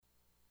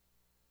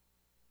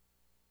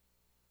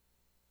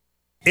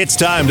It's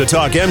time to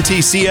talk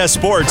MTCS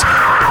sports.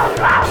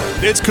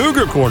 It's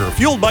Cougar Corner,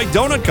 fueled by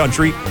Donut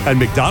Country and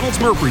McDonald's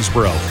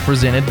Murfreesboro.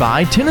 Presented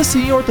by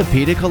Tennessee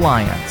Orthopedic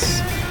Alliance.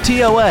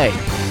 TOA,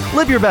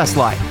 live your best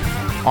life.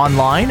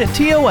 Online at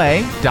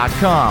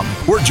TOA.com.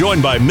 We're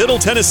joined by Middle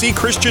Tennessee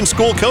Christian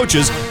School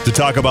coaches to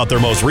talk about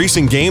their most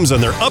recent games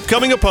and their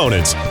upcoming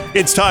opponents.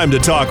 It's time to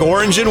talk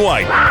orange and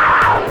white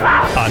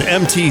on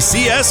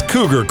MTCS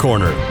Cougar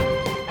Corner.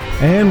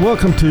 And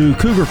welcome to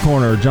Cougar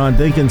Corner. John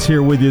Dinkins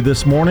here with you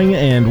this morning,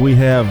 and we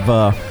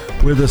have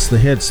with us the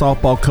head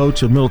softball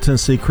coach of Middle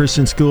Tennessee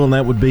Christian School, and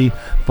that would be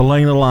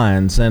Valena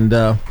Lyons. And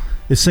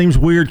it seems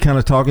weird kind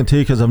of talking to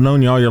you because I've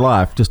known you all your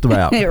life, just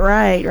about.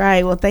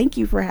 Right. Well, thank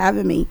you for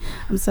having me.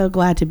 I'm so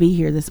glad to be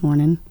here this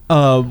morning.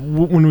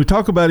 When we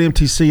talk about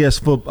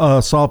MTCS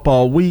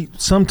softball, we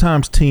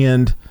sometimes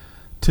tend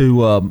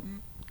to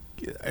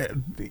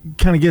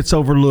kind of gets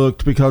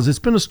overlooked because it's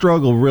been a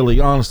struggle,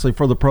 really, honestly,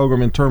 for the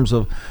program in terms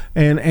of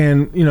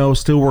and you know,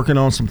 still working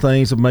on some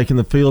things of making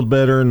the field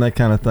better and that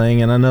kind of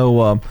thing. And I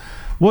know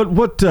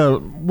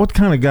what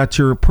kind of got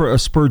your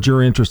spurred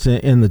your interest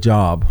in the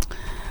job?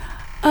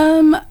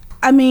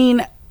 I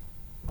mean,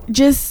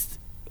 just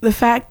the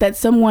fact that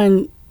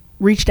someone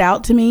reached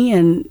out to me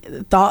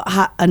and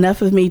thought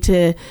enough of me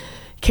to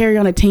carry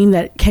on a team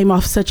that came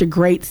off such a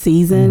great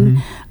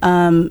season.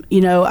 Mm-hmm.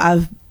 You know,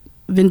 I've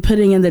been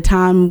putting in the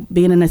time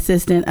being an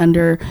assistant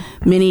under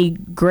many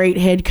great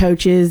head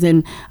coaches,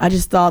 and I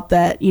just thought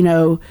that, you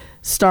know,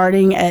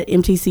 starting at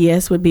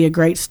MTCS would be a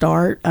great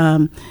start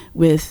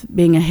with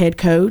being a head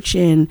coach,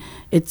 and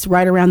it's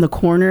right around the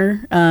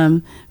corner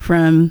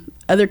from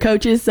other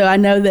coaches, so I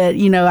know that,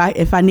 you know,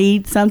 if I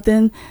need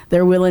something,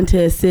 they're willing to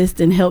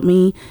assist and help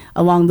me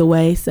along the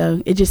way,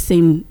 so it just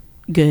seemed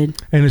good.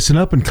 And it's an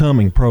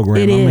up-and-coming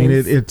program. I mean,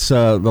 it's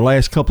the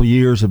last couple of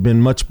years have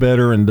been much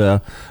better, and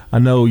I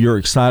know you're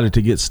excited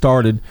to get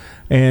started.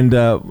 And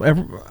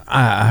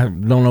I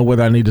don't know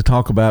whether I need to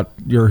talk about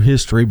your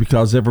history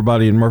because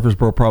everybody in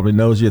Murfreesboro probably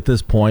knows you at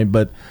this point,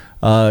 but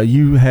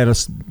you had a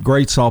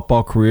great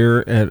softball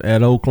career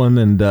at Oakland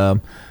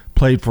and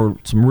played for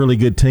some really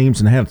good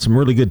teams and had some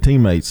really good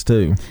teammates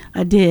too.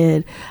 I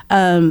did.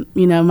 You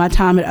know, my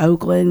time at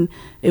Oakland,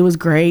 it was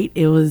great.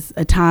 It was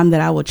a time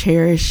that I will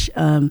cherish.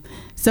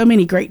 So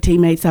many great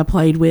teammates I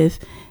played with,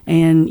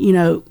 and, you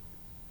know,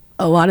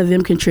 a lot of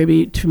them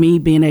contribute to me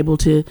being able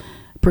to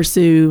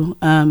pursue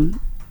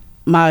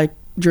my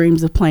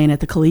dreams of playing at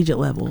the collegiate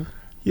level.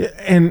 Yeah,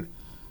 and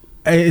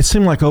it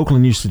seemed like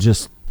Oakland used to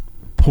just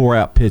pour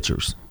out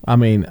pitchers. I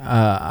mean,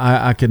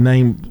 I could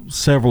name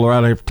several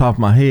right off the top of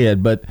my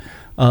head, but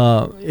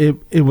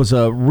it was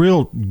a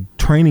real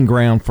training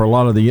ground for a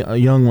lot of the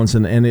young ones,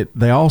 and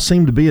they all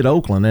seemed to be at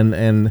Oakland,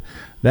 and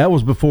that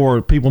was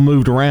before people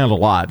moved around a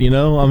lot, you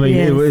know? I mean,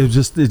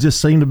 yes. it just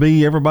seemed to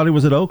be everybody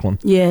was at Oakland.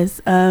 Yes.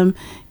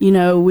 You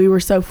know, we were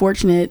so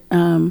fortunate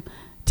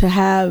to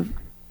have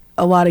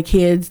a lot of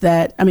kids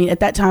that, I mean, at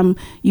that time,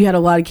 you had a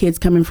lot of kids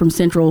coming from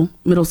Central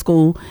Middle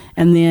School,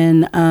 and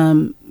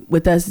then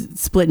with us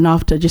splitting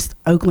off to just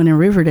Oakland and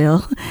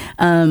Riverdale,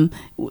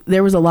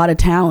 there was a lot of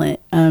talent.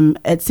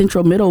 At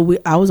Central Middle,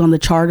 I was on the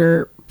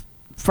charter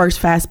first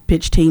fast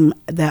pitch team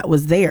that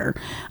was there.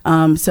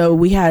 So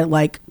we had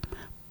like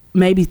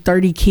maybe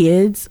 30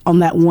 kids on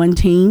that one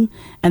team,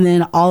 and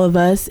then all of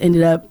us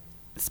ended up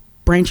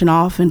branching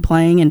off and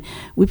playing, and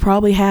we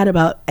probably had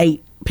about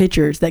 8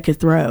 pitchers that could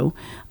throw.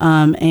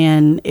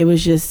 And it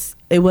was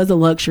a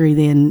luxury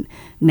then.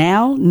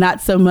 Now,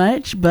 not so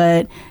much,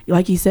 but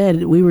like you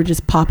said, we were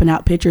just popping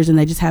out pitchers, and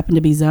they just happened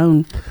to be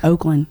zone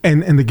Oakland.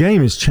 And the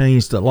game has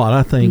changed a lot,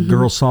 I think, mm-hmm.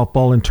 girls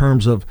softball, in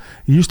terms of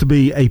it used to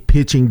be a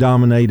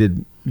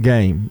pitching-dominated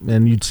game,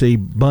 and you'd see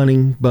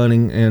bunting,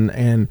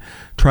 and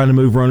trying to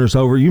move runners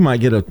over. You might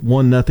get a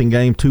 1-0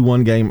 game,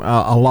 2-1 game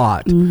a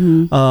lot.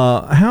 Mm-hmm.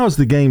 How has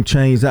the game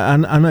changed? I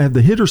know, have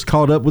the hitters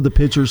caught up with the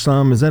pitchers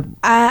some? Is that?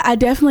 I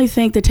definitely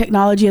think the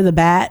technology of the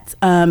bats,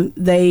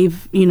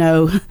 they've, you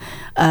know,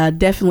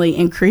 definitely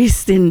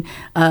increased in,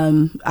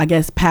 I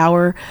guess,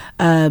 power.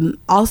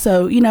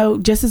 Also, you know,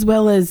 just as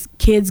well as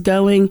kids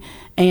going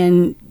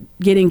and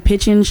getting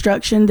pitching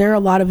instruction, there are a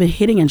lot of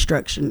hitting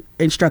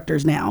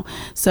instructors now.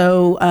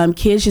 So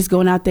kids just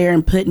going out there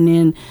and putting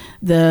in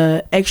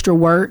the extra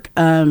work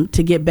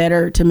to get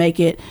better, to make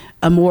it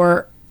a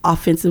more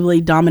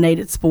offensively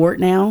dominated sport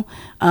now,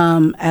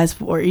 as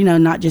for, you know,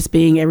 not just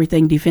being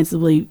everything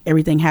defensively,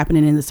 everything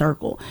happening in the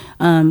circle.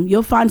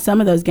 You'll find some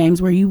of those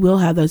games where you will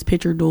have those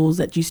pitcher duels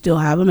that you still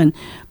have them, and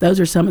those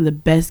are some of the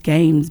best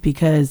games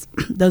because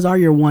those are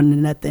your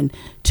 1-0,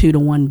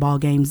 2-1 ball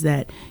games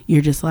that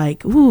you're just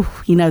like, ooh,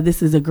 you know,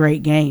 this is a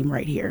great game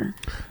right here.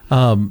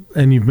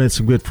 And you've met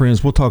some good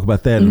friends. We'll talk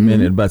about that in a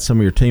minute, about some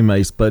of your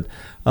teammates. But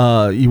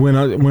you went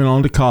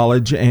on to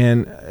college,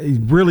 and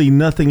really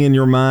nothing in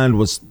your mind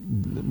was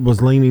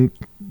leaning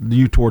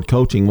you toward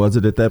coaching, was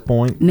it, at that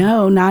point?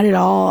 No, not at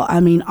all. I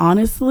mean,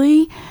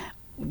 honestly,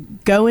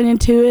 going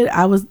into it,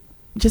 I was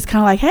just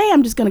kind of like, hey,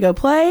 I'm just going to go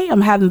play.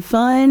 I'm having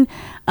fun.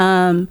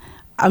 I'm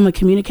a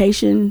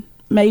communication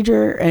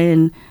major,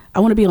 and I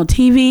want to be on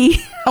TV.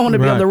 I want to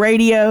be on Right. the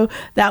radio.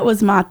 That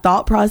was my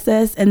thought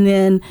process. And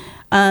then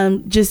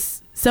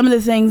just some of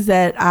the things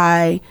that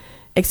I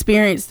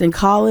experienced in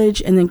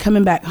college and then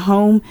coming back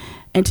home,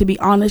 and to be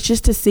honest,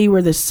 just to see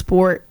where the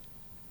sport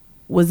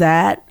was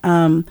at.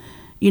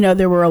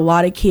 There were a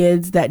lot of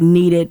kids that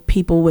needed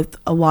people with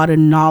a lot of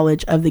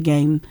knowledge of the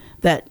game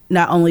that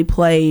not only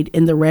played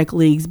in the rec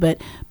leagues, but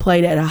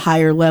played at a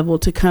higher level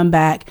to come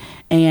back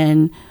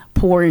and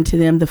pour into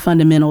them the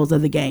fundamentals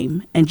of the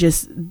game and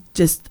just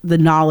the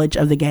knowledge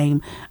of the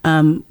game.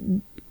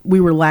 We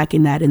were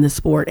lacking that in the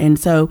sport. And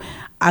so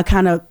I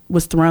kind of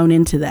was thrown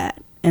into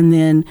that. And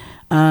then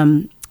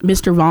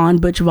Mr. Vaughn,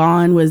 Butch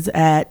Vaughn, was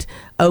at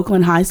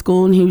Oakland High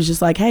School, and he was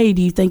just like, hey,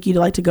 do you think you'd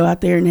like to go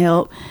out there and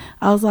help?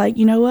 I was like,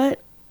 you know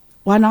what?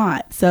 Why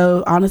not?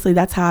 So honestly,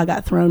 that's how I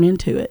got thrown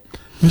into it.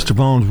 Mr.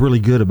 Vaughn's really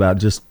good about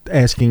just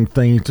asking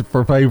things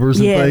for favors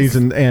and Yes.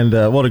 things, and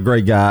what a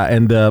great guy.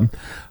 And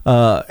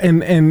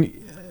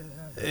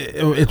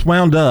it's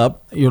wound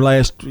up your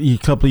last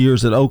couple of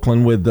years at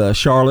Oakland with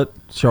Charlotte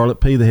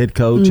P., the head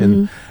coach,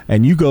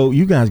 and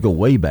you guys go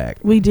way back.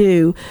 We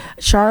do.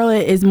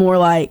 Charlotte is more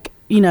like,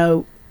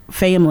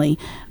 family.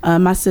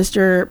 My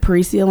sister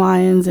Parisia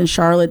Lyons and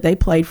Charlotte, they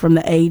played from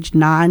the age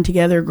 9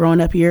 together,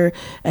 growing up here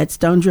at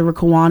Stones River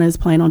Kiwanis,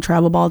 playing on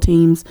travel ball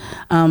teams,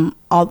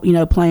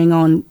 playing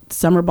on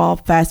summer ball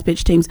fast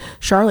pitch teams.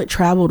 Charlotte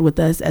traveled with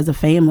us as a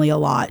family a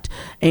lot,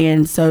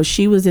 and so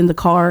she was in the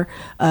car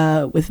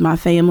with my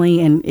family,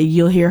 and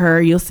you'll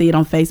see it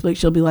on Facebook.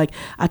 She'll be like,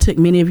 I took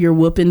many of your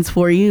whoopings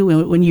for you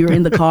when you were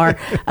in the car.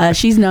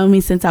 She's known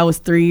me since I was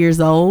 3 years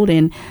old,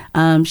 and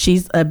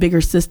she's a bigger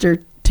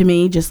sister to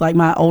me, just like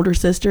my older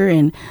sister,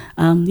 and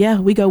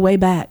we go way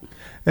back.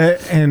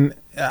 And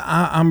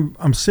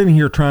I'm sitting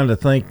here trying to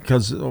think,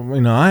 because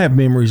I have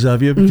memories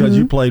of you because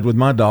you played with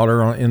my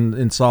daughter in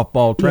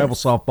softball, travel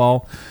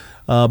softball,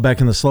 back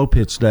in the slow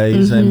pitch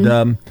days,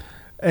 and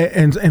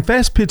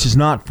fast pitch is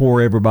not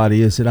for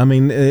everybody, is it? I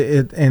mean,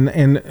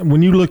 and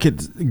when you look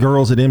at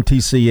girls at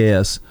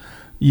MTCS,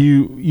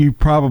 you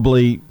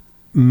probably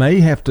may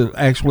have to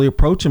actually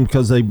approach them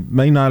because they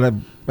may not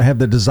have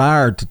the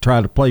desire to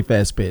try to play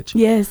fast pitch.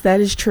 Yes,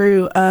 that is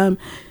true. Some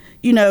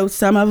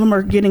of them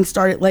are getting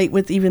started late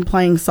with even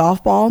playing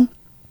softball.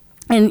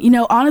 And,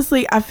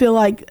 honestly, I feel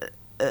like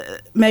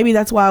maybe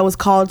that's why I was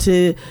called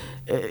to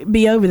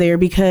be over there,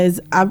 because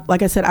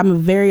like I said,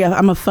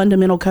 I'm a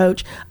fundamental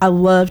coach. I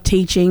love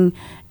teaching,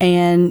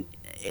 and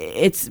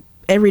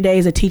every day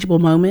is a teachable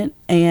moment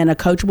and a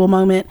coachable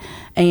moment,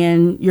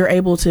 and you're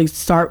able to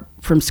start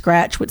from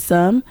scratch with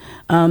some.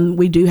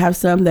 We do have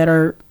some that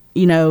are,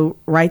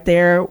 right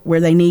there where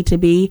they need to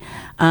be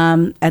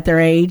at their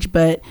age,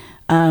 but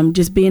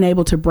just being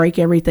able to break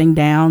everything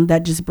down,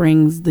 that just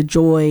brings the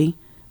joy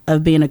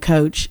of being a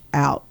coach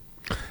out.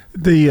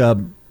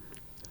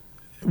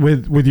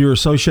 With your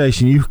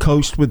association, you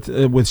coached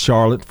with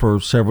Charlotte for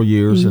several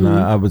years, and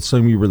I would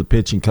assume you were the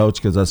pitching coach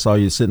because I saw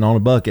you sitting on a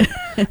bucket.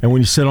 And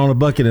when you sit on a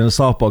bucket in a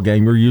softball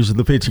game, you're usually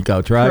the pitching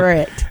coach, right?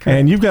 Correct.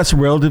 And you've got some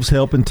relatives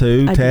helping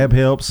too. Tab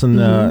helps, and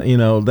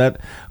that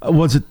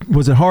was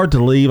it hard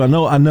to leave? I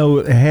know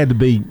it had to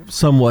be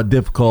somewhat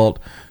difficult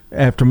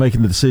after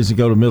making the decision to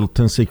go to Middle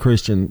Tennessee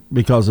Christian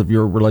because of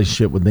your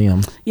relationship with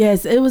them.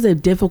 Yes, it was a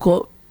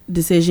difficult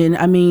decision.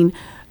 I mean,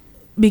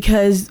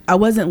 because I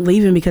wasn't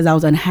leaving because I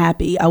was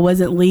unhappy. I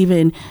wasn't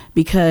leaving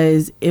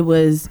because it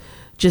was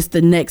just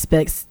the next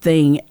best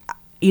thing.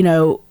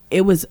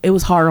 It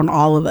was hard on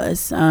all of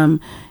us.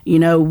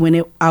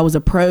 When I was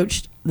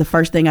approached, the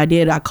first thing I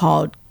did, I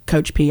called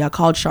Coach P. I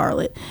called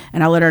Charlotte,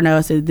 and I let her know.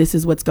 I said, this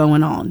is what's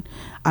going on.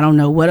 I don't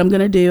know what I'm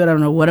going to do. I don't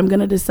know what I'm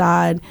going to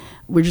decide.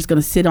 We're just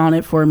going to sit on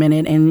it for a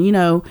minute.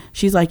 And,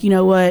 she's like, you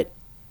know what?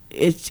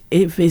 If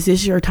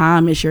it's your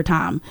time, it's your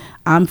time.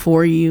 I'm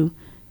for you.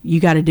 You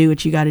got to do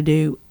what you got to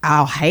do.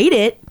 I'll hate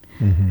it,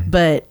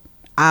 but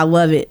I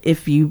love it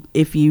if you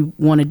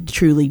want to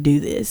truly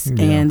do this.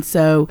 Yeah. And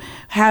so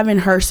having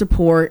her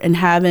support and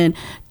having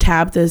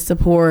Tabitha's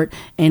support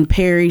and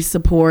Perry's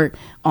support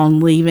on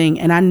leaving,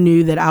 and I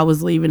knew that I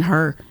was leaving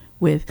her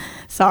with,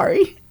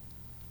 sorry.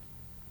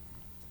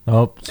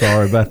 Oh,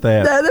 sorry about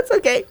that. No, that's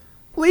okay.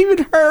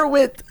 Leaving her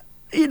with,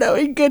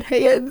 in good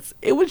hands.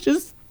 It was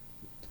just,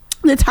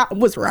 the time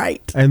was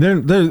right. And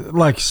they're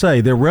like you say,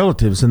 they're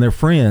relatives and they're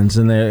friends,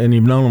 and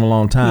you've known them a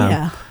long time.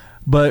 Yeah.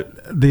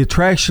 But the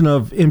attraction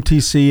of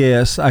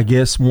MTCS, I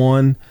guess,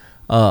 one,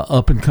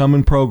 up and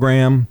coming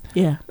program.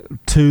 Yeah.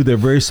 Two, they're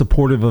very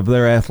supportive of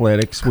their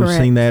athletics. Correct. We've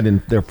seen that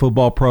in their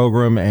football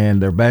program and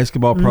their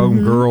basketball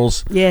program.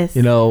 Girls, yes,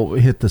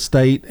 hit the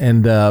state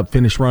and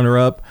finish runner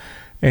up,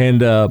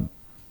 and.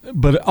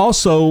 But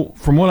also,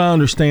 from what I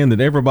understand, that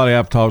everybody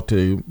I've talked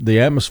to, the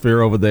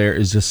atmosphere over there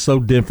is just so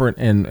different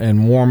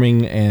and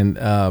warming, and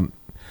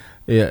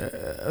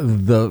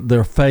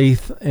their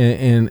faith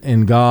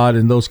in God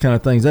and those kind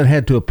of things, that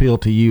had to appeal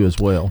to you as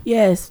well.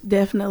 Yes,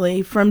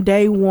 definitely. From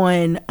day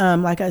one,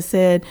 like I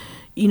said,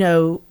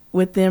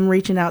 with them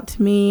reaching out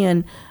to me,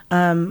 and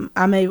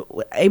I'm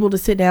able to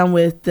sit down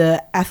with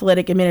the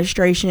athletic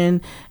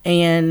administration,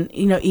 and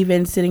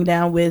even sitting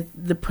down with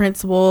the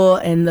principal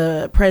and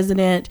the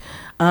president.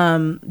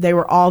 They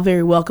were all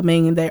very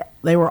welcoming, and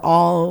they were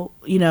all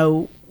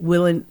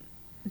willing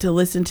to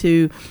listen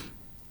to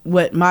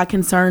what my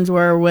concerns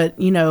were, what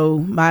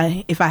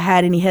if I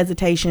had any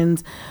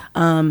hesitations,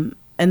 and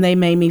they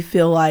made me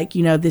feel like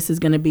this is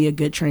going to be a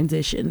good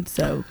transition.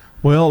 So.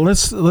 Well,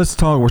 let's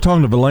talk. We're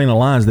talking to Valena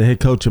Lyons, the head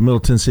coach of Middle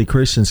Tennessee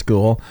Christian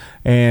School,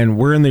 and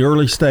we're in the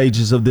early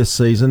stages of this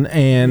season.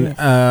 And yes.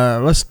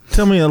 Let's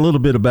tell me a little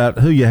bit about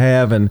who you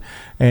have, and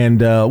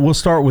we'll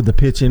start with the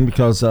pitching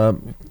because,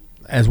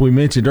 as we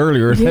mentioned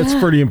earlier, that's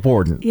pretty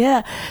important.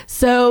 Yeah.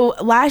 So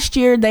last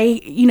year they,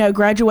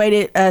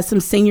 graduated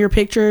some senior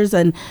pitchers,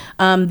 and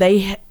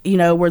they,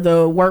 were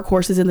the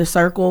workhorses in the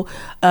circle.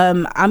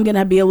 I'm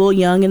gonna be a little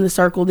young in the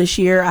circle this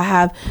year. I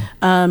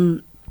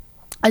have.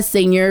 A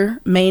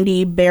senior,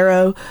 Mandy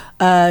Barrow.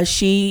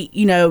 She,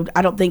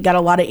 I don't think got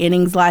a lot of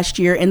innings last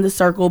year in the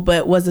circle,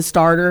 but was a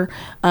starter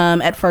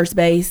at first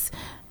base.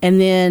 And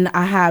then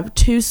I have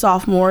two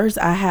sophomores.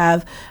 I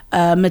have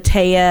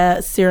Matea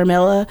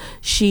Ciaramella.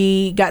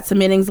 She got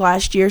some innings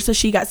last year, so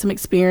she got some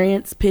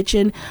experience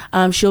pitching.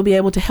 She'll be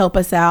able to help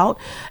us out.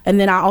 And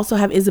then I also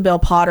have Isabel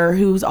Potter,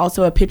 who's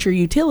also a pitcher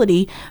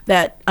utility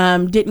that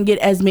didn't get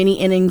as many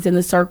innings in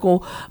the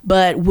circle,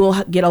 but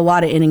will get a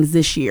lot of innings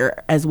this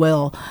year as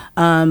well.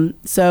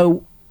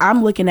 So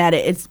I'm looking at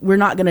it. We're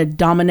not going to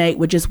dominate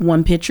with just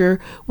one pitcher.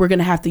 We're going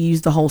to have to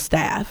use the whole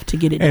staff to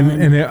get it done.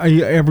 And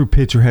every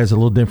pitcher has a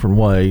little different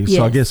way. Yes.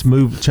 So I guess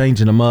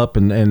changing them up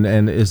and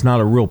it's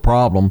not a real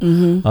problem.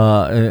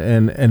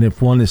 Mm-hmm. And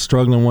if one is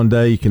struggling one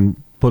day, you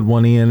can put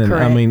one in, and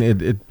correct. I mean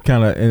it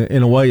kind of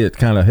in a way it's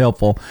kind of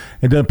helpful.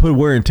 It doesn't put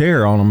wear and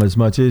tear on them as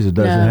much as it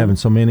does in having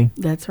so many.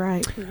 That's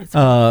right.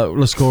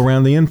 Let's go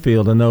around the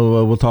infield. I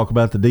know we'll talk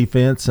about the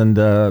defense, and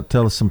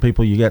tell us some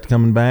people you got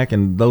coming back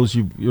and those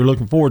you're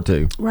looking forward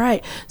to.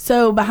 Right.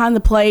 So behind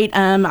the plate,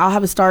 I'll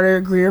have a starter,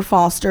 Greer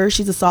Foster.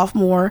 She's a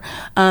sophomore,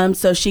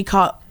 so she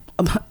caught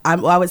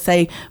I would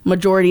say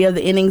majority of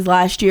the innings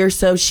last year,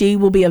 so she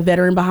will be a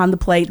veteran behind the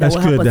plate. That's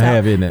will help good us to out.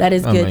 have, isn't it? That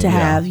is good to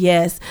have,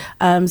 yes.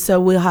 So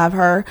we'll have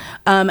her.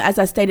 As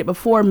I stated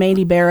before,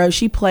 Mandy Barrow,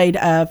 she played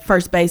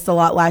first base a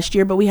lot last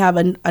year, but we have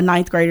a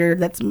ninth grader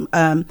that's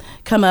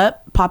come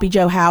up, Poppy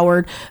Jo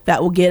Howard,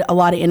 that will get a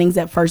lot of innings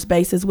at first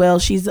base as well.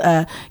 She's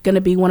going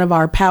to be one of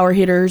our power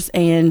hitters,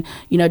 and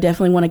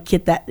definitely want to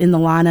get that in the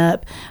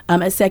lineup.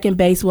 At second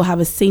base, we'll have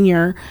a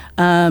senior,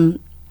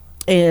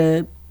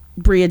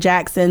 Bria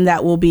Jackson,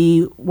 that will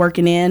be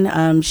working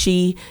in.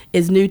 She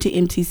is new to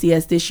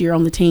MTCS this year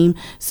on the team,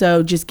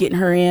 so just getting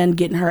her in,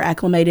 getting her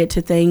acclimated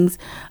to things.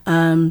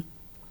 And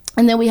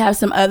then we have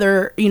some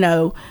other,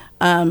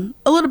 a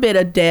little bit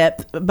of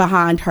depth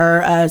behind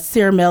her.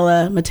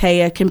 Ciaramella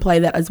Matea can play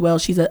that as well.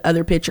 She's an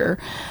other pitcher.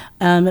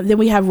 Then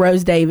we have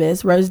Rose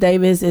Davis. Rose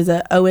Davis is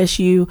a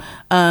OSU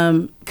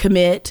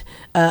commit,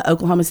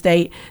 Oklahoma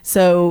State.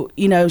 So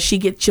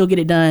she'll get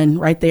it done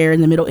right there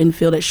in the middle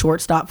infield at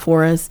shortstop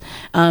for us.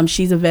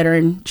 She's a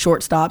veteran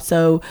shortstop.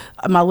 So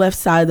my left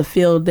side of the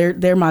field,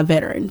 they're my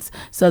veterans.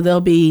 So they'll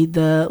be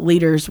the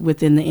leaders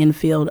within the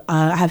infield.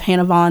 I have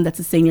Hannah Vaughn, that's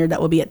a senior, that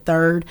will be at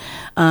third,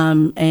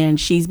 and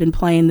she's been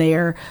playing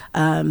there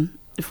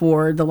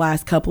for the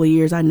last couple of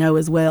years, I know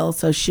as well,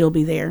 so she'll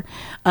be there.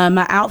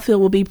 My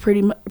outfield will be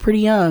pretty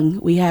young.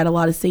 We had a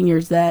lot of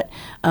seniors that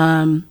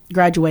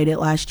graduated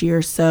last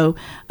year, so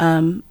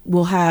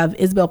we'll have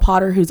Isabel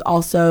Potter, who's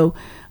also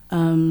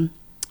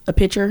a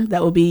pitcher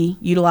that will be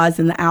utilized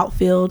in the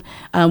outfield.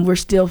 We're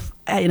still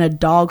in a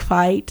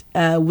dogfight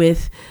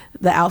with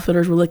the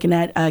outfielders. We're looking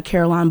at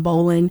Caroline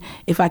Bolin.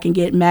 If I can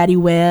get Maddie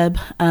Webb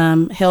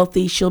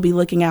healthy, she'll be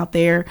looking out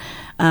there.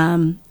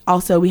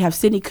 Also, we have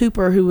Sydney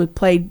Cooper, who had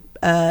played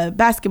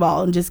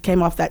basketball and just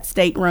came off that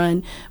state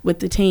run with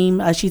the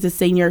team. She's a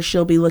senior.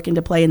 She'll be looking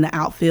to play in the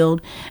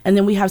outfield. And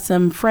then we have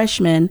some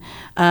freshmen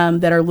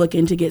that are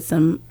looking to get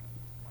some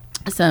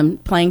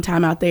playing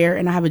time out there.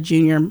 And I have a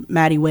junior,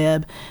 Maddie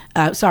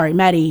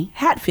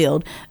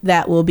Hatfield,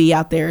 that will be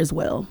out there as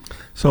well.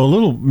 So a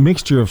little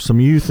mixture of some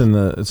youth, and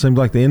it seems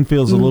like the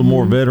infield's a little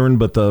more veteran,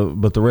 but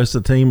the rest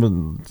of the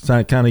team is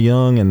kind of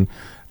young. And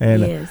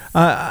yes.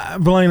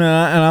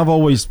 Valena, and I've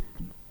always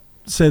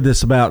said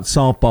this about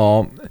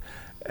softball.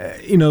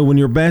 When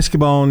you're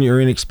basketball and you're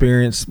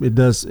inexperienced, it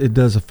does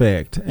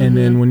affect. And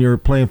then when you're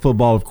playing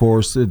football, of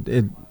course,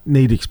 it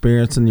need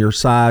experience and your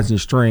size and your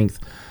strength.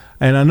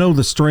 And I know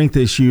the strength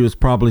issue is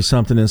probably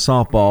something in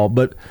softball,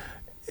 but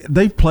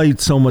they've played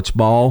so much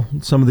ball,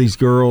 some of these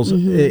girls.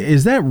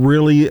 Is that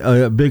really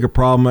a bigger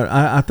problem?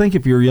 I think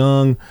if you're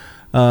young,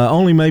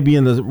 only maybe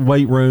in the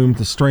weight room,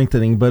 the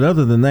strengthening, but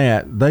other than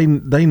that,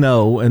 they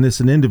know, and it's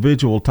an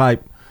individual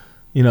type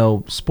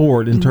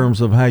sport in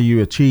terms of how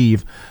you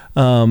achieve.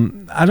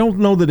 I don't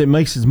know that it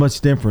makes as much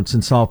difference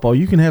in softball.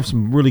 You can have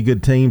some really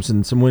good teams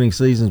and some winning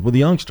seasons with the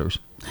youngsters.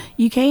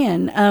 You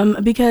can,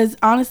 because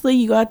honestly,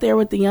 you go out there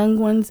with the young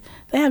ones,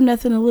 they have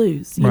nothing to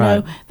lose. You Right.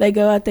 know, they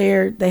go out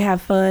there, they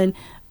have fun.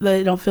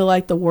 They don't feel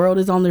like the world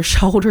is on their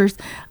shoulders.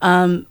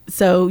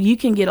 So you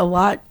can get a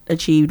lot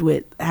achieved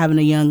with having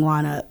a young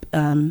lineup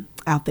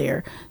out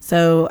there.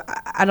 So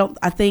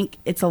I think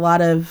it's a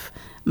lot of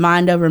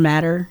mind over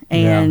matter,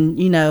 and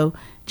you know,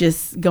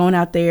 just going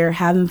out there,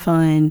 having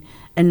fun,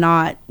 and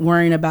not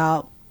worrying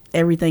about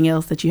everything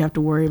else that you have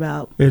to worry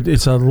about.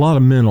 It's a lot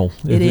of mental.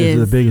 It is is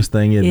the biggest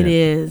thing, isn't it? It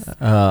is.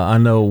 I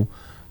know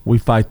we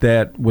fight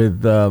that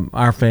with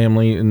our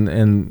family,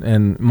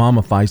 and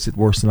Mama fights it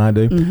worse than I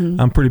do.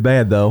 Mm-hmm. I'm pretty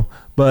bad though.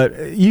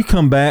 But you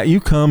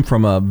come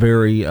from a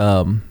very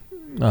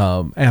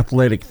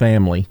athletic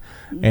family,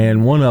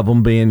 and one of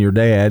them being your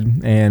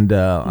dad. And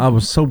I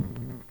was so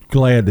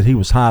glad that he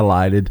was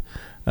highlighted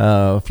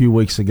a few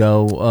weeks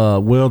ago.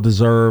 Well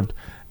deserved.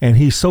 And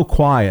he's so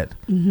quiet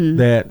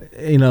that,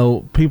 you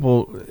know,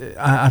 people,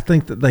 I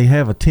think that they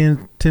have a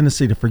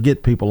tendency to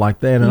forget people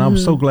like that. And I'm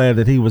so glad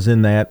that he was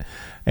in that.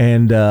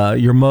 And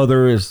your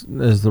mother is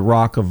the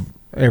rock of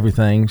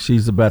everything.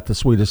 She's about the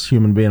sweetest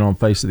human being on the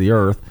face of the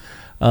earth.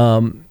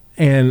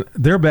 And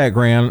their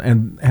background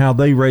and how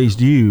they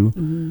raised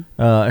you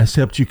has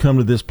helped you come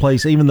to this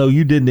place, even though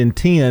you didn't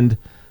intend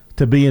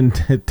to be in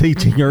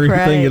teaching or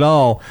anything at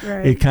all.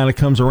 Right. It kind of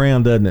comes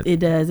around, doesn't it? It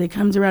does. It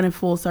comes around in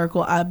full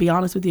circle. I'll be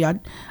honest with you.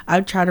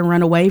 I try to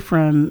run away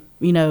from,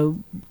 you know,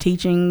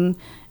 teaching,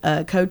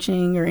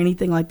 coaching or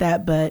anything like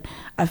that. But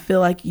I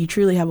feel like you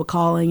truly have a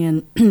calling,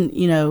 and,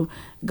 you know,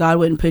 God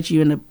wouldn't put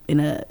you in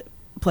a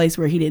place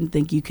where he didn't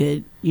think you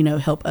could, you know,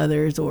 help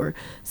others or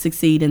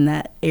succeed in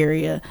that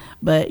area.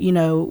 But, you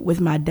know,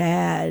 with my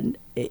dad,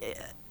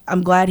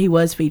 I'm glad he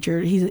was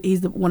featured.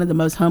 He's one of the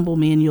most humble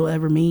men you'll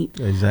ever meet.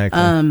 Exactly.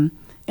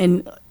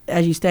 And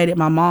as you stated,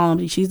 my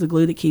mom, she's the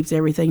glue that keeps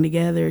everything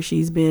together.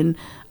 She's been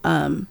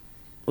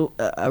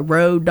a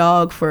road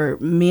dog for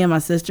me and my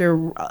sister,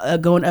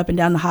 going up and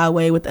down the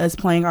highway with us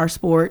playing our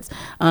sports,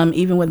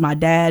 even with my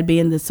dad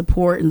being the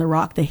support and the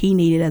rock that he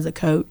needed as a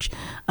coach,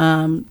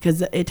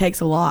 because it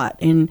takes a lot.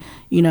 And,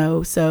 you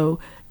know, so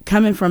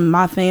coming from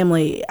my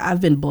family, I've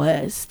been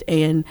blessed,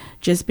 and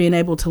just being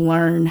able to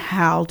learn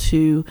how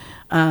to,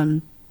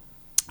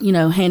 you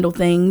know, handle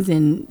things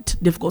in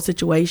difficult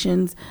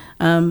situations.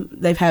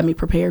 They've had me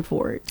prepared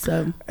for it.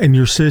 So. And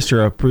your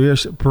sister,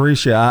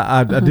 Parisha,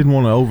 I didn't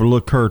want to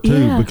overlook her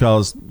too,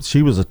 because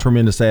she was a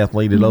tremendous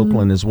athlete at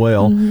Oakland as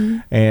well.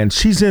 And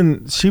she,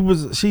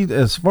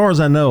 as far as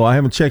I know, I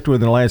haven't checked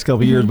with her in the last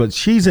couple of years, but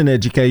she's in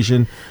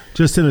education,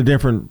 just in a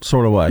different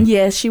sort of way.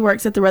 Yes, she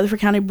works at the Rutherford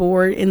County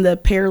Board in the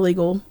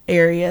paralegal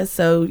area.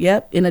 So,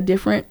 yep, in a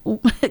different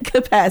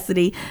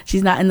capacity.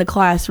 She's not in the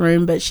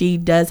classroom, but she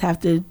does have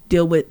to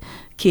deal with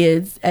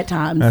kids at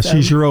times. Now, so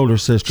she's your older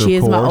sister, she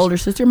of is course. my older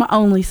sister, my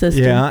only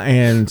sister. Yeah,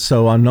 and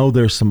so I know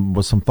there was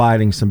some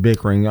fighting, some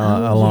bickering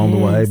along the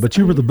way. yes. But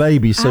you were the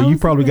baby, so I you was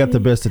the probably got the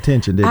baby. best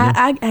attention, didn't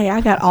you?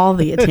 I got all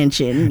the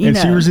attention. You And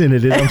know. she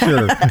resented it, I'm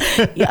sure.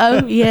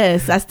 Oh,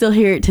 yes. I still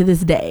hear it to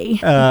this day.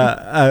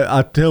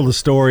 I tell the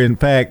story. In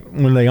fact,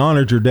 when they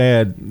honored your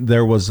dad,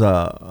 there were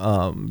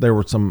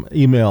some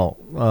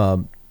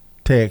email,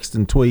 text,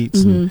 and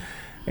tweets,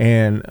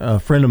 and a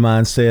friend of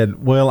mine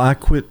said, "Well, I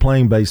quit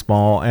playing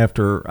baseball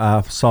after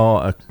I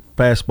saw a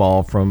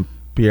fastball from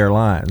Pierre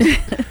Lyons."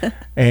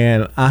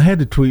 And I had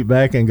to tweet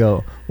back and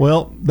go,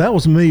 "Well, that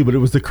was me, but it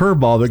was the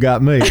curveball that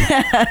got me."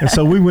 And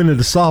so we went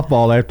into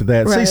softball after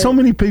that. See, Right. so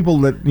many people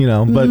that, you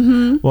know, but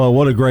well,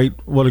 what a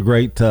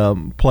great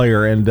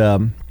player,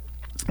 and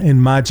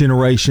in my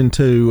generation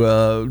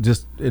too,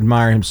 just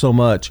admire him so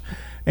much.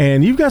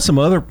 And you've got some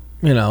other,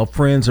 you know,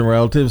 friends and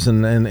relatives,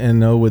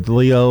 and with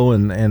Leo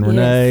and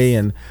Renee, Yes.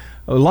 and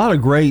a lot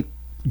of great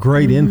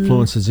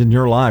influences in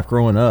your life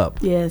growing up.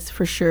 Yes,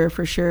 for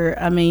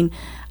sure. I mean,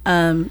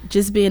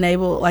 just being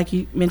able, like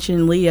you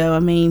mentioned, Leo, I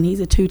mean,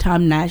 he's a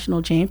 2-time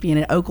national champion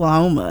at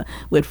Oklahoma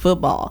with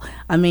football.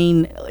 I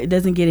mean, it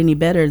doesn't get any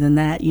better than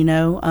that, you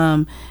know,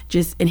 and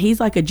he's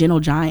like a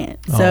gentle giant.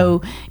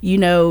 So, you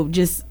know,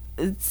 just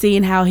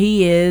seeing how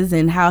he is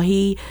and how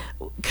he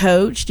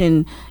coached,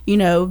 and, you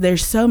know,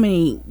 there's so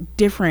many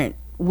different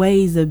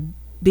ways of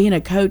being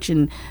a coach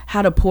and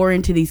how to pour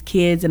into these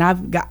kids. And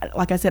I've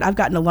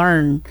gotten to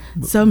learn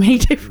so many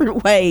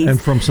different ways.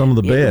 And from some of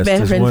the best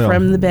as well.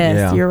 From the best.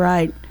 Yeah. You're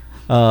right.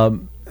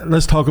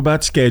 Let's talk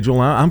about schedule.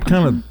 I'm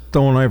kind of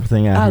throwing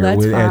everything out here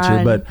that's at you,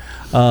 fine.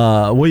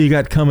 but what you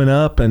got coming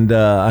up? And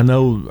I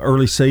know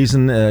early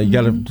season, you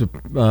got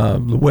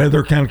the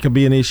weather kind of can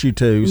be an issue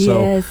too.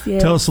 So Yes.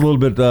 tell us a little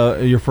bit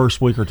your first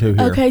week or two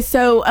here. Okay,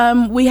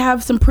 so we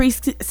have some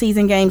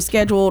preseason games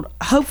scheduled.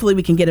 Hopefully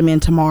we can get them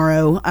in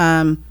tomorrow.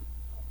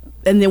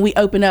 And then we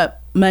open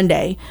up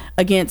Monday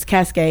against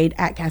Cascade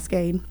at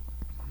Cascade.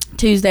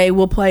 Tuesday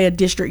we'll play a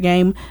district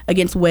game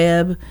against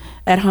Webb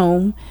at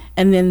home,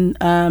 and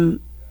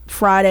then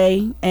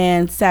Friday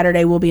and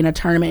Saturday we'll be in a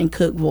tournament in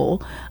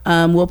Cookeville.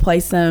 We'll play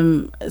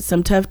some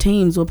tough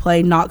teams. We'll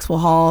play Knoxville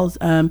Halls,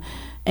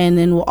 and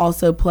then we'll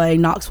also play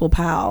Knoxville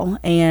Powell.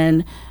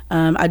 And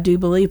I do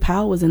believe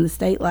Powell was in the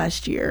state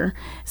last year.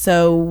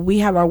 So we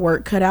have our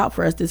work cut out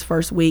for us this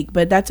first week,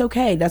 but that's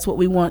okay. That's what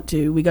we want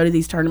to. We go to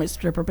these tournaments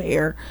to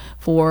prepare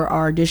for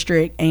our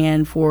district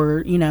and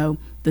for,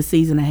 the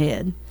season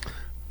ahead.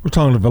 We're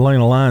talking to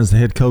Valena Lyons, the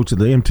head coach of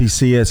the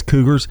MTCS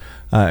Cougars.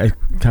 It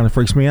kind of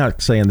freaks me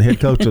out saying the head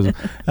coach,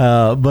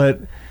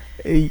 but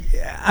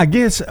I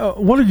guess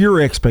what are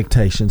your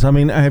expectations? I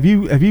mean, have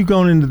you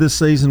gone into this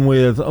season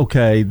with,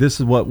 okay, this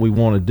is what we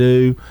want to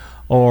do,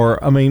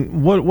 or I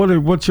mean,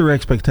 what's your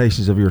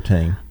expectations of your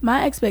team?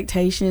 My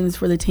expectations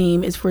for the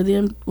team is for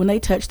them when they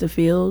touch the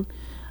field.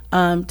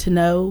 To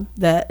know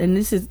that, and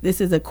this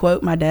is a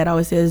quote my dad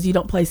always says, you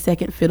don't play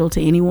second fiddle to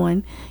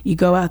anyone. You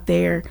go out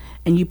there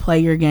and you play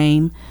your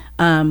game.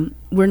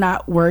 We're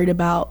not worried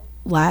about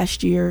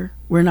last year.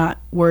 We're not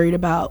worried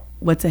about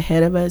what's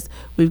ahead of us.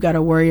 We've got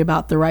to worry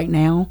about the right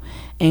now.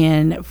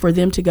 And for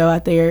them to go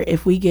out there,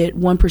 if we get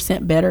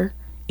 1% better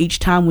each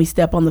time we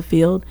step on the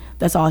field,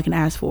 that's all I can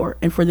ask for.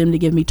 And for them to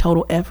give me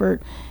total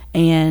effort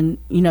and,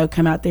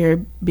 come out there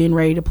being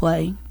ready to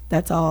play.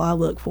 That's all I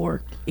look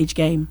for each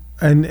game.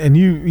 And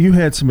you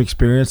had some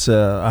experience,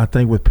 I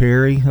think, with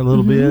Perry a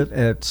little bit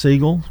at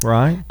Siegel,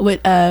 right?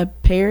 With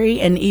Perry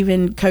and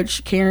even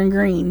Coach Karen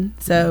Green.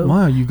 So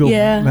wow, you go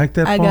back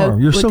that far.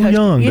 You're so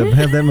young to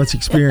have that much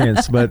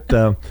experience, but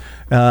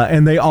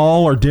and they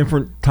all are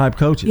different type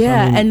coaches.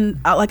 Yeah, and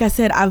like I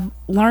said, I've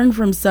learned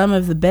from some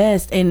of the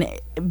best, and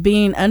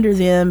being under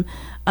them,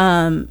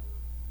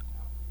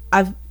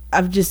 I've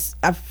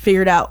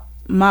figured out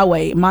my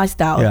way, my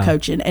style of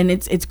coaching, and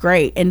it's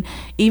great. And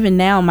even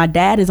now, my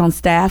dad is on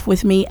staff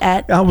with me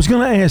at. I was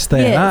going to ask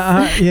that.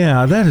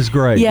 Yes. That is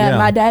great. Yeah,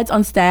 my dad's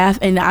on staff,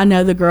 and I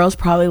know the girls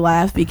probably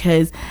laugh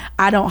because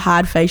I don't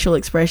hide facial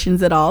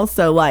expressions at all.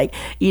 So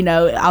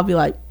I'll be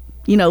like,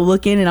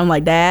 looking, and I'm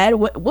like, Dad,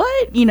 what?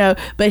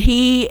 But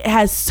he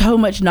has so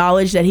much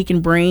knowledge that he can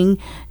bring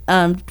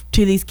to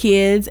these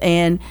kids,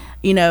 and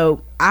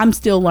I'm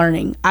still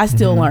learning. I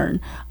still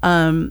learn.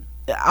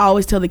 I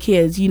always tell the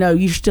kids,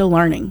 you're still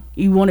learning.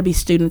 You want to be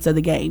students of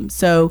the game.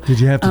 So did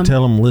you have to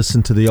tell them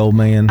listen to the old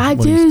man? I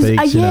when do. He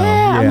speaks,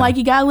 yeah. I'm like,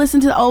 you gotta listen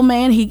to the old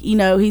man.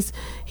 He's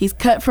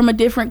cut from a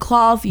different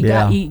cloth.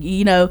 Got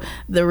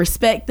the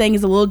respect thing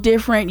is a little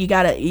different. You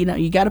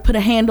gotta put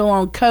a handle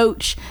on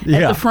Coach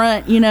at the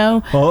front.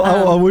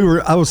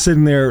 Well, I was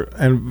sitting there,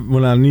 and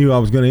when I knew I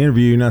was going to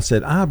interview you, and I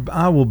said,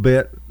 I will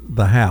bet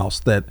the house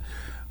that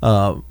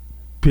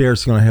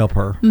Pierre's going to help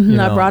her.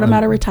 I brought him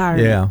out of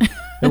retirement. Yeah.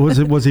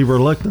 Was he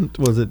reluctant?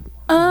 Was it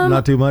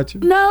not too much?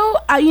 No,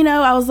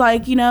 I was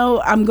like,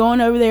 I'm going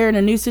over there in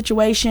a new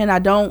situation. I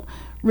don't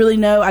really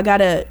know.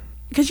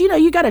 Because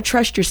you gotta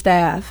trust your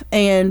staff,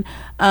 and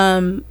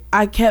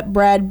I kept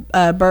Brad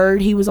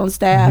Bird. He was on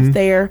staff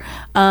there,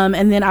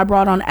 and then I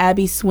brought on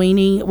Abby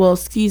Sweeney. Well,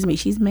 excuse me,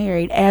 she's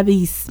married.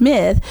 Abby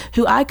Smith,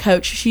 who I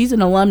coach. She's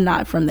an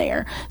alumni from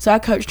there, so I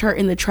coached her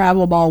in the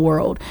travel ball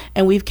world,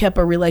 and we've kept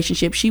a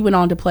relationship. She went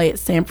on to play at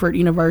Samford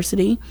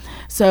University,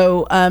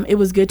 so it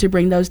was good to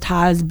bring those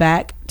ties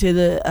back to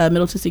the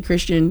Middle Tennessee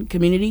Christian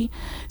community.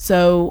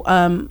 So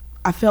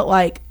I felt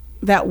like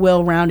that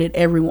well-rounded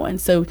everyone.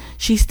 So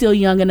she's still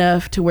young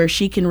enough to where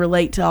she can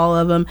relate to all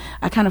of them.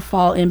 I kind of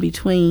fall in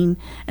between,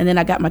 and then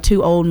I got my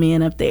two old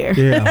men up there.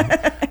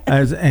 Yeah,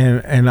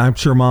 and I'm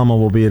sure Mama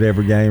will be at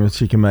every game if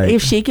she can make.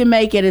 If she can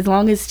make it, as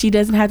long as she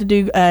doesn't have to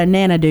do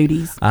Nana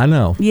duties. I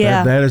know.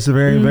 Yeah, that is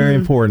very very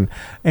important.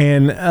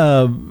 And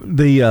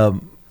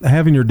the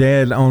having your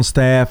dad on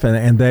staff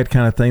and that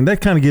kind of thing,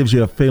 that kind of gives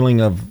you a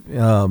feeling of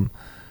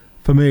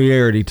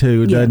familiarity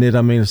too, doesn't it?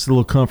 I mean, it's a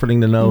little comforting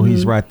to know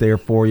he's right there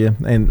for you,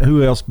 and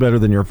who else better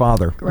than your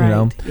father?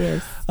 Right.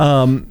 Yes.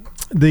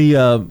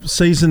 The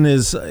season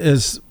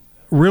is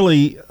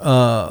really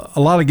a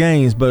lot of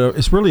games, but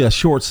it's really a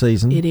short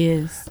season. It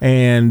is,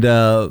 and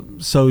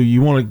so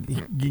you want to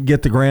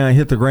hit the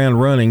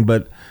ground running,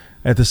 but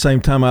at the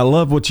same time, I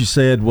love what you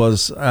said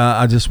was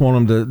I just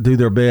want them to do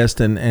their best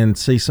and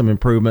see some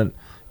improvement,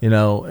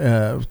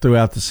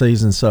 throughout the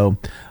season. So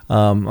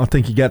I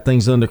think you got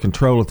things under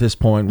control at this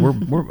point.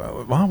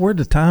 Where'd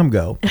the time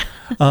go?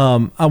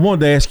 I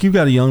wanted to ask, you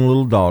got a young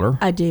little daughter.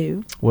 I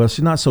do. Well,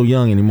 she's not so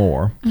young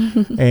anymore.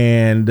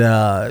 And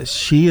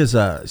she's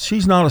not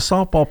a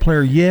softball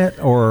player yet,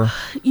 or?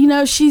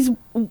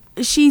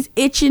 She's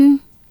itching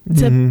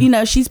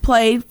to, she's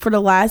played for the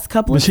last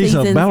couple of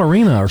seasons. She's a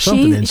ballerina or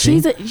something,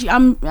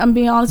 I'm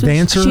being honest with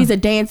you. She's a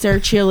dancer,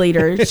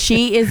 cheerleader.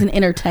 She is an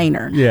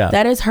entertainer. Yeah.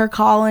 That is her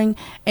calling,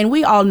 and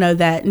we all know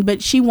that.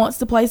 But she wants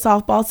to play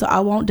softball, so I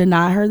won't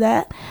deny her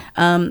that.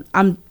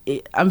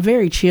 I'm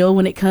very chill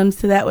when it comes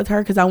to that with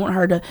her, because I want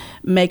her to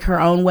make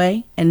her own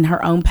way and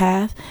her own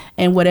path,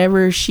 and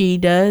whatever she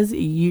does,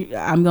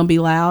 I'm gonna be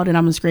loud and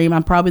I'm gonna scream.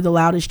 I'm probably the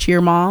loudest cheer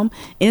mom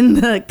in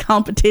the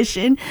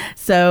competition.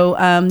 So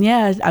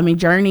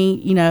Journey,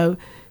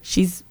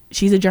 she's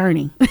a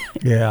journey.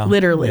 Yeah.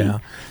 Literally. Yeah.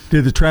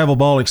 Did the travel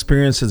ball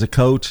experience as a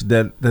coach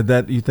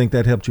that you think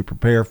that helped you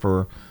prepare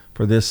for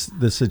for this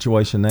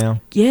situation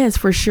now? Yes,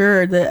 for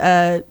sure.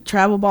 The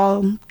travel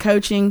ball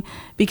coaching,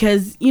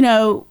 because,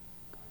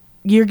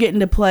 you're getting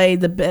to play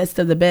the best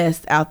of the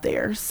best out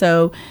there.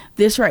 So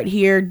this right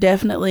here,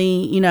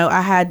 definitely,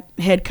 I had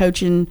head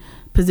coaching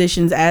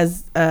positions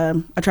as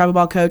a travel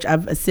ball coach.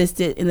 I've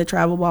assisted in the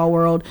travel ball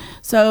world.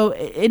 So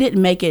it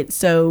didn't make it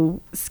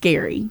so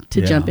scary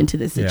to jump into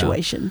this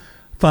situation. Yeah.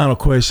 Final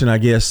question, I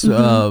guess.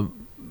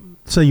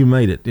 Say you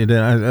made it,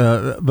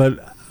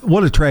 but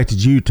what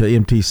attracted you to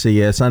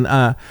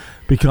MTCS?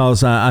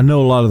 Because I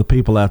know a lot of the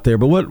people out there,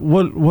 but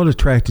what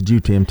attracted you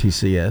to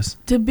MTCS?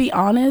 To be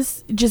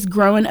honest, just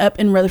growing up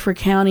in Rutherford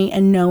County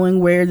and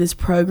knowing where this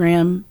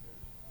program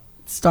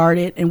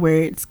started and where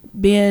it's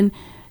been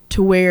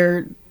to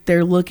where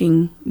they're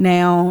looking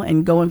now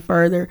and going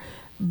further,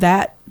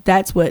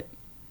 that's what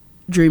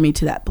drew me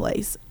to that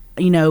place.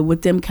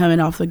 With them coming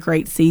off a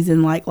great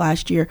season like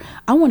last year,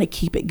 I want to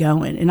keep it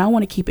going, and I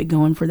want to keep it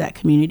going for that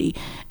community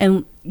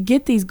and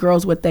get these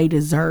girls what they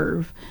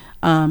deserve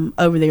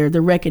over there,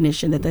 the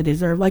recognition that they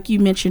deserve. Like you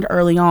mentioned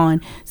early on,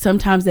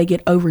 sometimes they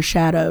get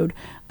overshadowed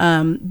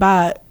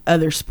by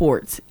other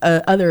sports,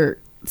 other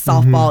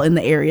softball in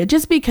the area,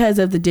 just because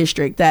of the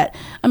district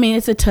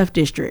it's a tough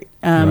district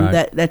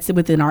that's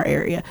within our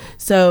area.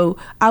 So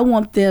I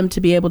want them to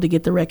be able to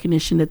get the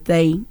recognition that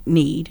they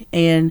need,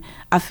 and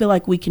I feel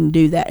like we can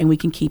do that and we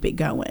can keep it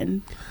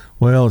going.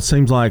 Well, it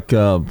seems like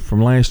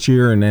from last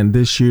year and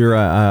this year,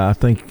 I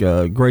think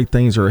great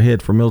things are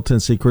ahead for Middle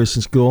Tennessee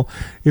Christian School.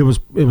 It was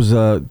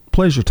a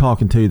pleasure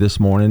talking to you this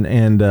morning,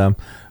 and of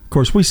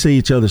course we see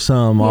each other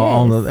some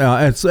on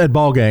at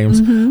ball games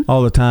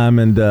all the time,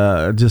 and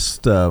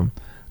just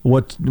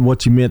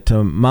what you meant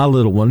to my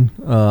little one,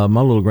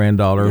 my little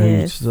granddaughter,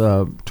 who's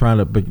trying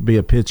to be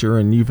a pitcher,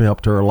 and you've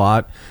helped her a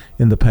lot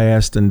in the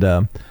past,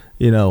 and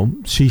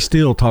she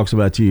still talks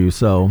about you.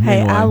 So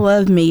anyway. I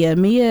love Mia.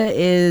 Mia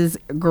is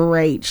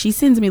great. She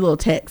sends me little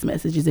text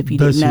messages if you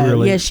didn't know.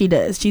 Really? Yes, she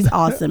does. She's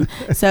awesome.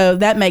 So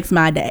that makes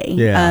my day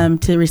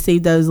to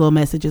receive those little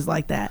messages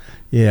like that.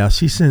 Yeah,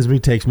 she sends me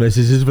text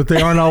messages, but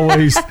they aren't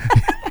always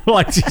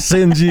like she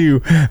sends you.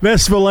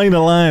 That's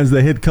Valena Lyons,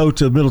 the head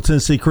coach of Middle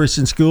Tennessee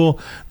Christian School.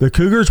 The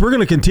Cougars, we're going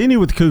to continue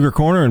with the Cougar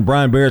Corner, and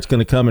Brian Barrett's going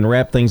to come and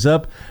wrap things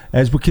up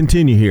as we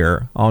continue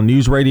here on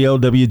News Radio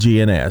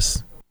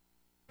WGNS.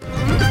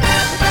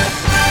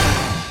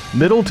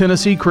 Middle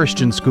Tennessee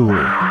Christian School,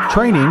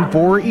 training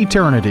for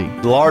eternity.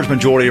 The large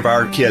majority of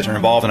our kids are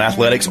involved in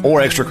athletics or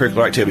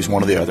extracurricular activities,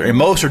 one or the other, and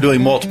most are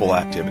doing multiple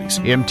activities.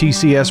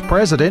 MTCS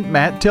President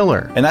Matt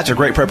Tiller. And that's a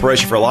great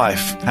preparation for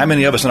life. How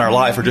many of us in our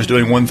life are just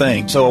doing one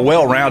thing? So a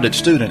well-rounded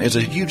student is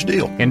a huge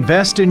deal.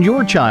 Invest in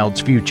your child's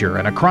future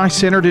in a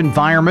Christ-centered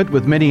environment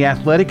with many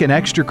athletic and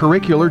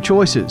extracurricular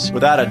choices.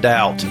 Without a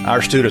doubt,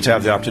 our students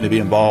have the opportunity to be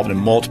involved in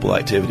multiple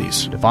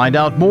activities. To find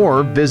out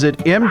more, visit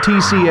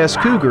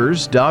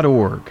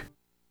mtcscougars.org.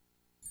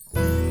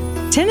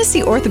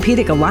 Tennessee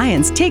Orthopedic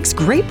Alliance takes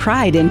great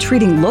pride in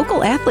treating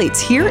local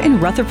athletes here in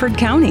Rutherford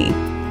County.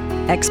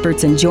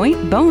 Experts in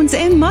joint, bones,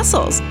 and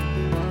muscles.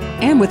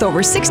 And with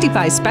over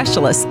 65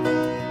 specialists,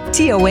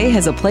 TOA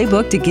has a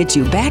playbook to get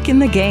you back in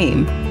the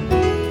game.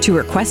 To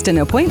request an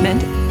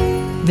appointment,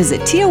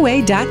 visit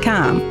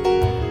TOA.com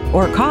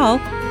or call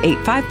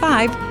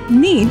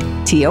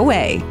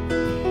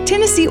 855-NEED-TOA.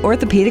 Tennessee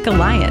Orthopedic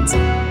Alliance.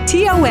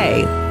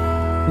 TOA.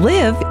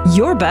 Live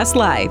your best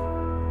life.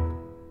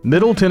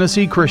 Middle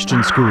Tennessee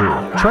Christian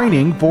School,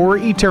 training for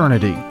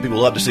eternity. People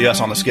love to see us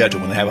on the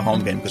schedule when they have a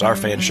home game because our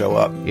fans show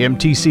up.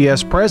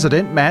 MTCS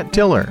President Matt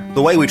Tiller.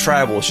 The way we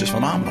travel is just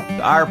phenomenal.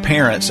 Our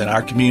parents and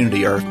our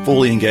community are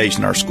fully engaged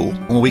in our school.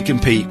 When we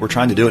compete, we're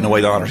trying to do it in a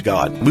way that honors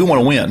God. We want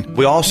to win.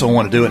 We also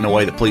want to do it in a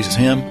way that pleases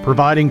Him.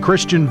 Providing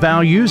Christian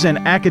values and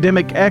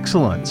academic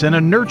excellence in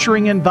a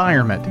nurturing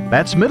environment.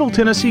 That's Middle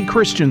Tennessee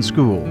Christian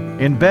School.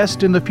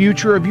 Invest in the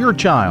future of your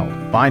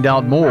child. Find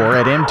out more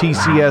at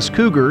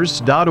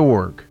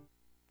mtcscougars.org.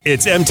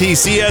 It's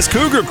MTCS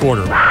Cougar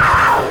Corner,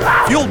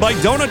 fueled by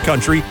Donut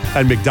Country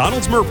and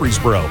McDonald's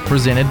Murfreesboro.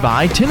 Presented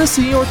by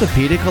Tennessee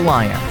Orthopedic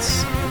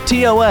Alliance.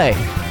 TOA.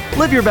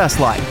 Live your best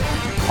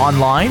life.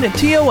 Online at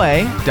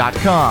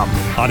TOA.com.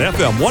 On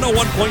FM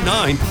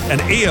 101.9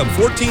 and AM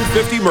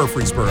 1450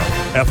 Murfreesboro,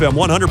 FM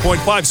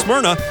 100.5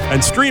 Smyrna,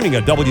 and streaming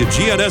at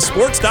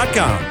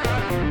WGNSSports.com.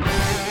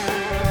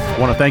 I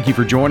want to thank you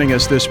for joining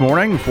us this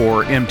morning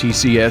for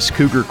MTCS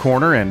Cougar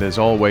Corner, and as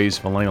always,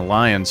 Valena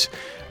Lyons.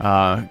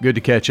 Good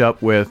to catch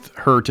up with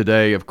her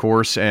today, of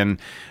course, and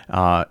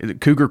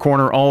Cougar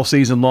Corner all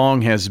season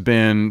long has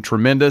been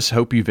tremendous.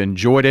 Hope you've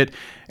enjoyed it,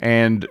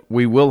 and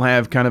we will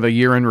have kind of a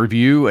year-end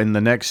review in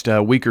the next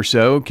week or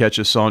so. Catch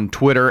us on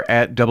Twitter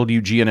at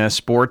WGNS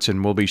Sports,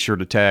 and we'll be sure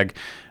to tag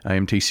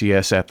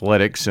MTCS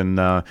Athletics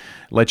and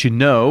let you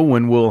know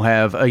when we'll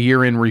have a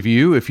year-end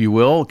review, if you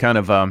will, kind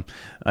of an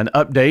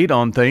update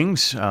on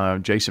things.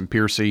 Jason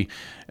Piercy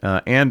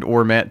and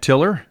or Matt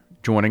Tiller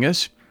joining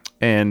us,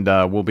 and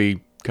we'll be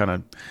kind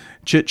of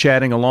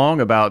chit-chatting along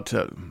about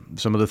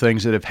some of the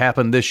things that have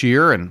happened this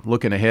year and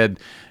looking ahead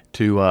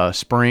to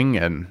spring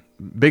and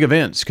big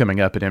events coming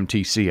up at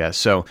MTCS.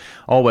 So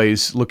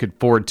always looking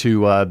forward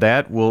to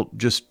that. We'll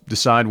just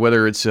decide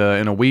whether it's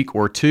in a week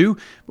or two,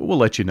 but we'll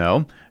let you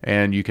know.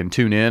 And you can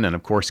tune in and,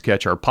 of course,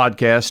 catch our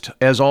podcast,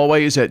 as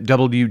always, at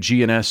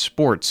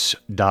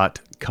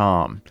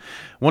WGNSSports.com.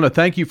 I want to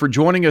thank you for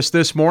joining us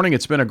this morning.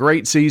 It's been a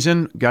great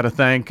season. Got to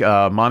thank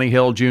Monty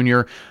Hill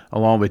Jr.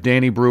 along with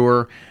Danny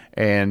Brewer.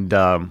 And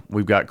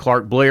we've got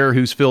Clark Blair,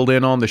 who's filled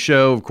in on the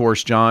show. Of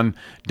course, John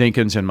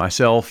Dinkins and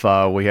myself.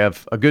 We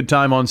have a good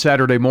time on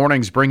Saturday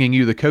mornings bringing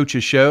you the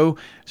Coaches Show,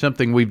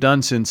 something we've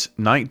done since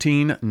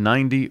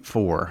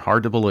 1994.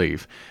 Hard to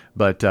believe.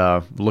 But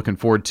looking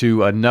forward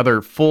to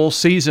another full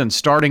season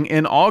starting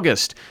in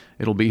August.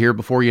 It'll be here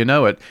before you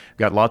know it.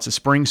 Got lots of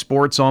spring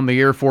sports on the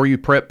air for you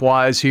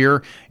prep-wise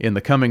here in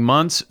the coming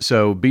months.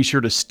 So be sure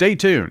to stay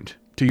tuned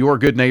to your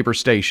good neighbor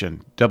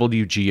station,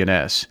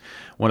 WGNS.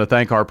 Want to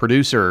thank our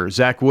producer,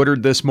 Zach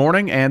Woodard, this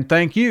morning, and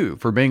thank you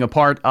for being a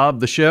part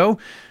of the show.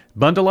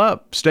 Bundle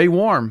up, stay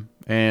warm,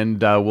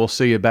 and we'll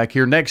see you back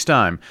here next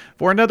time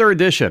for another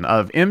edition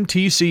of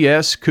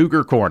MTCS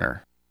Cougar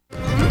Corner.